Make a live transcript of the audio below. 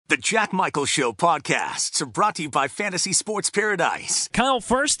The Jack Michael Show podcasts are brought to you by Fantasy Sports Paradise. Kyle,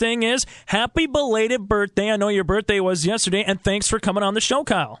 first thing is, happy belated birthday. I know your birthday was yesterday, and thanks for coming on the show,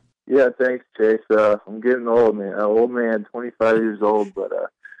 Kyle. Yeah, thanks, Chase. I'm getting old, man. Old man, 25 years old, but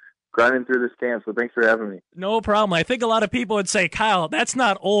grinding through this camp, so thanks for having me. No problem. I think a lot of people would say, Kyle, that's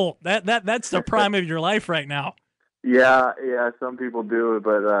not old. That's the prime of your life right now. Yeah, some people do,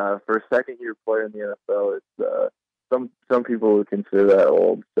 but for a second-year player in the NFL, it's some people would consider that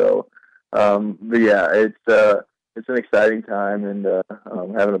old. So, but yeah, it's an exciting time, and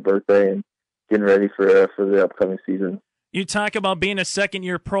having a birthday and getting ready for the upcoming season. You talk about being a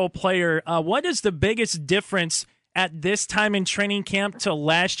second-year pro player. What is the biggest difference at this time in training camp to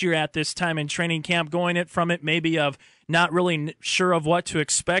last year at this time in training camp, going it from it maybe of not really sure of what to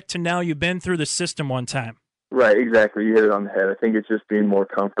expect to now you've been through the system one time? Right, exactly. You hit it on the head. I think it's just being more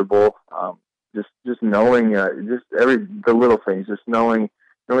comfortable, just knowing the little things, just knowing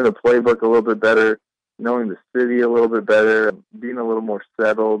the playbook a little bit better, knowing the city a little bit better, being a little more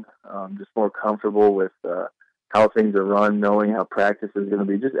settled, just more comfortable with how things are run, knowing how practice is going to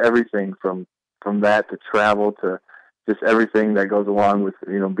be, just everything from that to travel to just everything that goes along with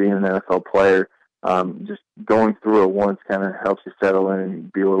being an NFL player. Just going through it once kind of helps you settle in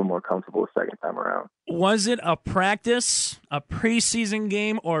and be a little more comfortable the second time around. Was it a practice, a preseason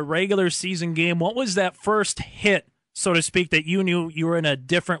game, or a regular season game? What was that first hit, so to speak, that you knew you were in a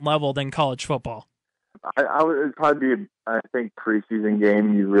different level than college football? I would probably be, I think, preseason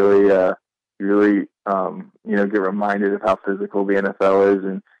game. You really get reminded of how physical the NFL is,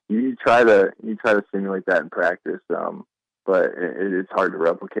 and you try to simulate that in practice. But it's hard to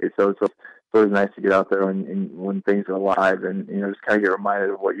replicate. So it's always nice to get out there when things are live, and just kind of get reminded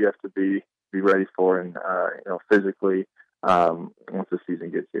of what you have to be ready for, and physically once the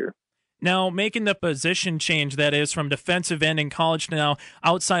season gets here. Now, making the position change, that is, from defensive end in college to now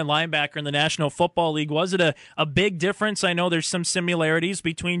outside linebacker in the National Football League, was it a big difference? I know there's some similarities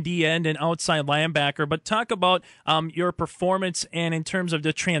between D-end and outside linebacker, but talk about your performance and in terms of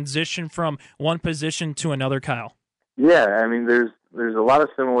the transition from one position to another, Kyle. Yeah, I mean, there's a lot of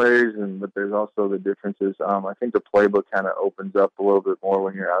similarities, but there's also the differences. I think the playbook kind of opens up a little bit more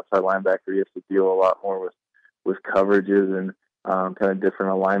when you're outside linebacker. You have to deal a lot more with coverages and kind of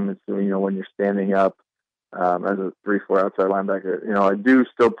different alignments. When you're standing up as a 3-4 outside linebacker, I do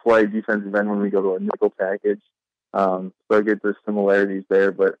still play defensive end when we go to a nickel package, so I get the similarities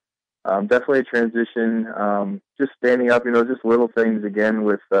there. But definitely a transition. Just standing up, just little things again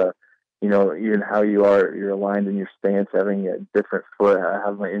with. Even how you're aligned in your stance, having a different foot. I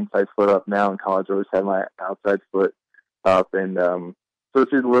have my inside foot up now. In college, I always had my outside foot up, and so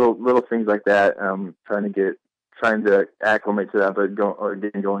it's just little things like that. Trying to acclimate to that, but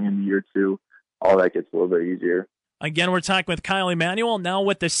going into year 2, all that gets a little bit easier. Again, we're talking with Kyle Emanuel, now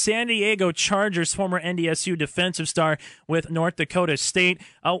with the San Diego Chargers, former NDSU defensive star with North Dakota State.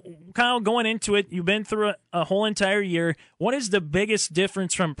 Kyle, going into it, you've been through a whole entire year. What is the biggest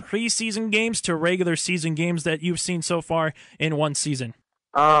difference from preseason games to regular season games that you've seen so far in one season?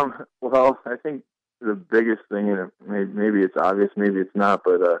 Well, I think the biggest thing, and maybe it's obvious, maybe it's not,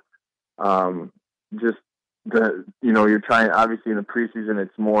 but you're trying. Obviously, in the preseason,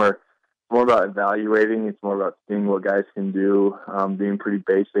 it's more about evaluating. It's more about seeing what guys can do, being pretty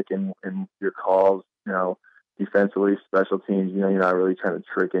basic in your calls, defensively, special teams. You're not really trying to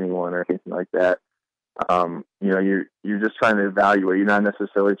trick anyone or anything like that. You're just trying to evaluate. You're not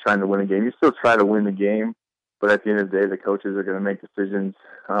necessarily trying to win a game. You still try to win the game, but at the end of the day, the coaches are going to make decisions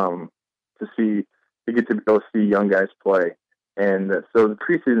to get to go see young guys play. And so the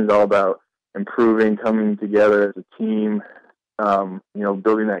preseason is all about improving, coming together as a team,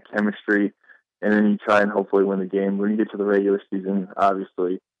 building that chemistry, and then you try and hopefully win the game. When you get to the regular season,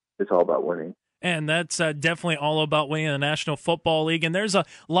 obviously, it's all about winning. And that's definitely all about winning in the National Football League. And there's a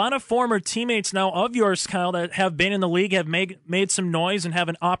lot of former teammates now of yours, Kyle, that have been in the league, have made some noise and have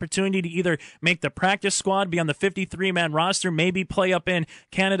an opportunity to either make the practice squad, be on the 53-man roster, maybe play up in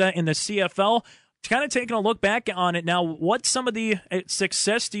Canada in the CFL. Kind of taking a look back on it now, what some of the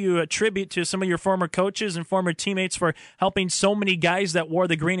success do you attribute to some of your former coaches and former teammates for helping so many guys that wore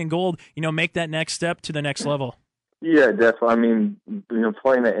the green and gold, make that next step to the next level? Yeah, definitely. I mean,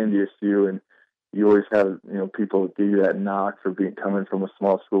 playing at NDSU, and you always have, people give you that knock for coming from a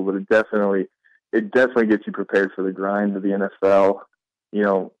small school, but it definitely gets you prepared for the grind of the NFL.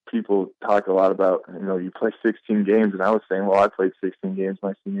 People talk a lot about, you play 16 games, and I was saying, well, I played 16 games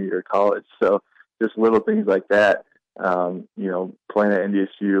my senior year of college, so just little things like that, playing at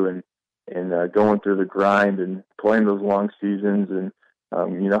NDSU and going through the grind and playing those long seasons and,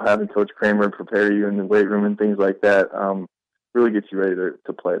 having Coach Kramer prepare you in the weight room and things like that. really gets you ready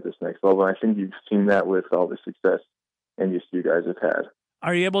to play at this next level. And I think you've seen that with all the success NDSU guys have had.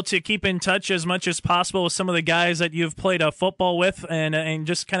 Are you able to keep in touch as much as possible with some of the guys that you've played football with, and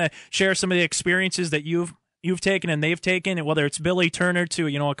just kind of share some of the experiences that you've taken and they've taken, and whether it's Billy Turner to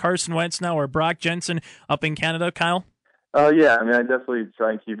a Carson Wentz now or Brock Jensen up in Canada, Kyle? Yeah, I mean, I definitely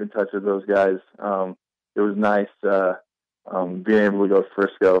try and keep in touch with those guys. It was nice being able to go to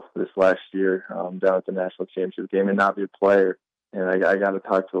Frisco this last year down at the national championship game and not be a player, and I got to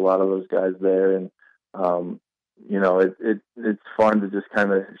talk to a lot of those guys there, and it's fun to just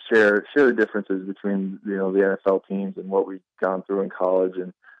kind of share the differences between the NFL teams and what we've gone through in college,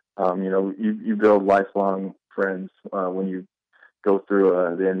 and you build lifelong friends when you go through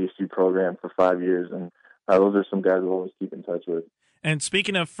the NDSU program for 5 years, and those are some guys we'll always keep in touch with. And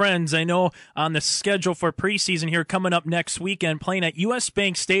speaking of friends, I know on the schedule for preseason here coming up next weekend, playing at U.S.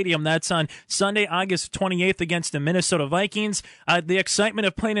 Bank Stadium. That's on Sunday, August 28th against the Minnesota Vikings. The excitement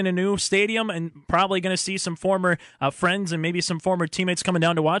of playing in a new stadium and probably going to see some former friends and maybe some former teammates coming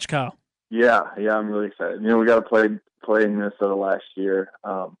down to watch, Kyle. Yeah, I'm really excited. We got to play in Minnesota last year,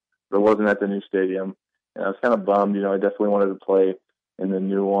 but it wasn't at the new stadium. And I was kind of bummed. I definitely wanted to play in the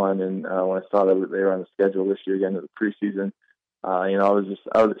new one. And when I saw that they were on the schedule this year again to the preseason, I was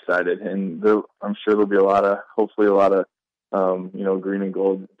excited, and I'm sure there'll be hopefully a lot of green and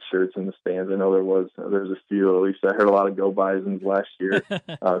gold shirts in the stands. I know there's a few, at least I heard a lot of Go Bisons last year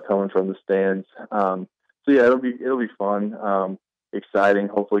coming from the stands. So yeah, it'll be fun, exciting.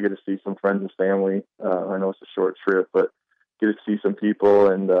 Hopefully get to see some friends and family. I know it's a short trip, but get to see some people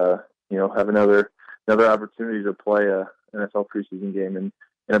and have another opportunity to play a NFL preseason game in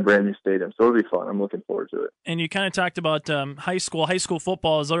a brand new stadium. So it'll be fun. I'm looking forward to it. And you kind of talked about high school. High school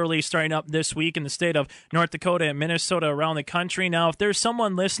football is literally starting up this week in the state of North Dakota and Minnesota, around the country. Now, if there's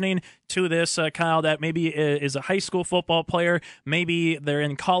someone listening to this, Kyle, that maybe is a high school football player, maybe they're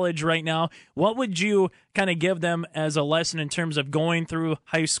in college right now, what would you kind of give them as a lesson in terms of going through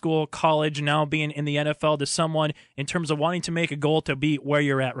high school, college, now being in the NFL, to someone in terms of wanting to make a goal to be where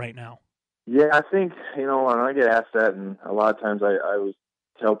you're at right now? Yeah, I think, when I get asked that, and a lot of times I was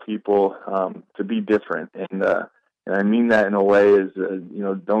tell people to be different, and I mean that in a way is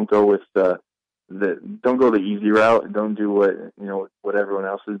don't go the easy route. Don't do what everyone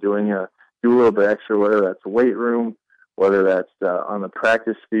else is doing. Do a little bit extra, whether that's weight room, whether that's on the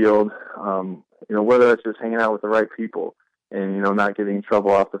practice field, whether that's just hanging out with the right people, and not getting in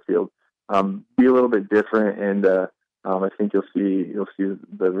trouble off the field. Be a little bit different, and I think you'll see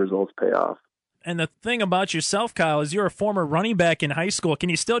the results pay off. And the thing about yourself, Kyle, is you're a former running back in high school. Can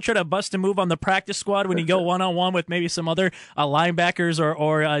you still try to bust a move on the practice squad when you go one-on-one with maybe some other linebackers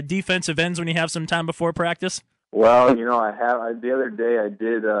or defensive ends when you have some time before practice? Well, I have. The other day I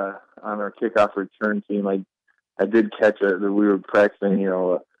did on our kickoff return team. I did catch we were practicing,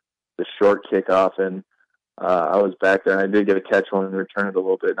 the short kickoff, and I was back there, and I did get a catch one and return it a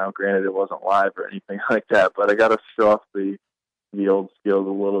little bit. Now, granted, it wasn't live or anything like that, but I got to show off the old skills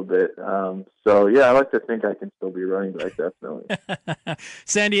a little bit. So, yeah, I like to think I can still be running back, definitely.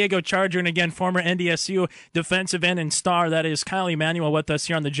 San Diego Charger, and again, former NDSU defensive end and star, that is Kyle Emanuel, with us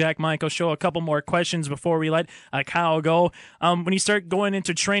here on the Jack Michael Show. A couple more questions before we let Kyle go. When you start going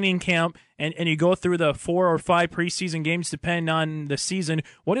into training camp and you go through the 4 or 5 preseason games, depending on the season,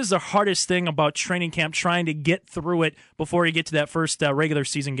 what is the hardest thing about training camp, trying to get through it before you get to that first regular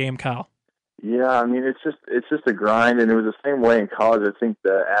season game, Kyle? Yeah, I mean, it's just a grind, and it was the same way in college. I think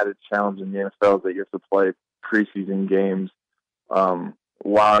the added challenge in the NFL is that you have to play preseason games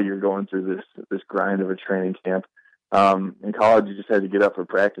while you're going through this grind of a training camp. In college, you just had to get up for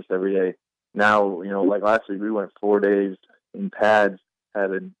practice every day. Now, like last week, we went 4 days in pads,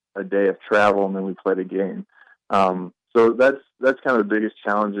 had a day of travel, and then we played a game. So that's kind of the biggest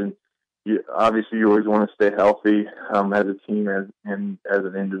challenge. And obviously, you always want to stay healthy as a team and as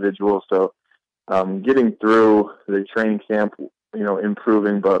an individual. So getting through the training camp,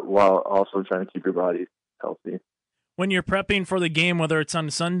 improving, but while also trying to keep your body healthy. When you're prepping for the game, whether it's on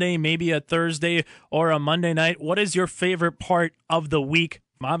Sunday, maybe a Thursday, or a Monday night, what is your favorite part of the week?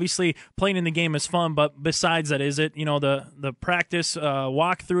 Obviously, playing in the game is fun, but besides that, is it the practice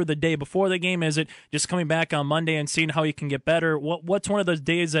walk through the day before the game? Is it just coming back on Monday and seeing how you can get better? What's one of those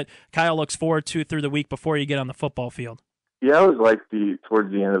days that Kyle looks forward to through the week before you get on the football field? Yeah, I always like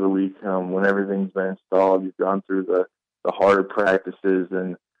towards the end of the week when everything's been installed. You've gone through the harder practices,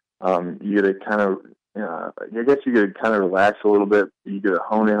 and you get to kind of, I guess you get to kind of relax a little bit. You get to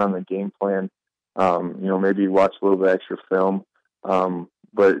hone in on the game plan. Maybe watch a little bit extra film.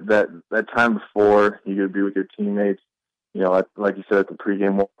 But that time before, you get to be with your teammates. Like you said, at the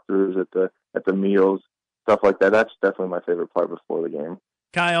pregame walkthroughs, at the meals. stuff like that. That's definitely my favorite part before the game.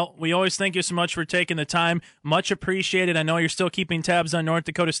 Kyle, we always thank you so much for taking the time. Much appreciated. I know you're still keeping tabs on North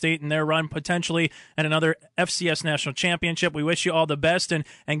Dakota State and their run potentially at another FCS National Championship. We wish you all the best, and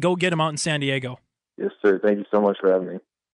go get them out in San Diego. Yes, sir. Thank you so much for having me.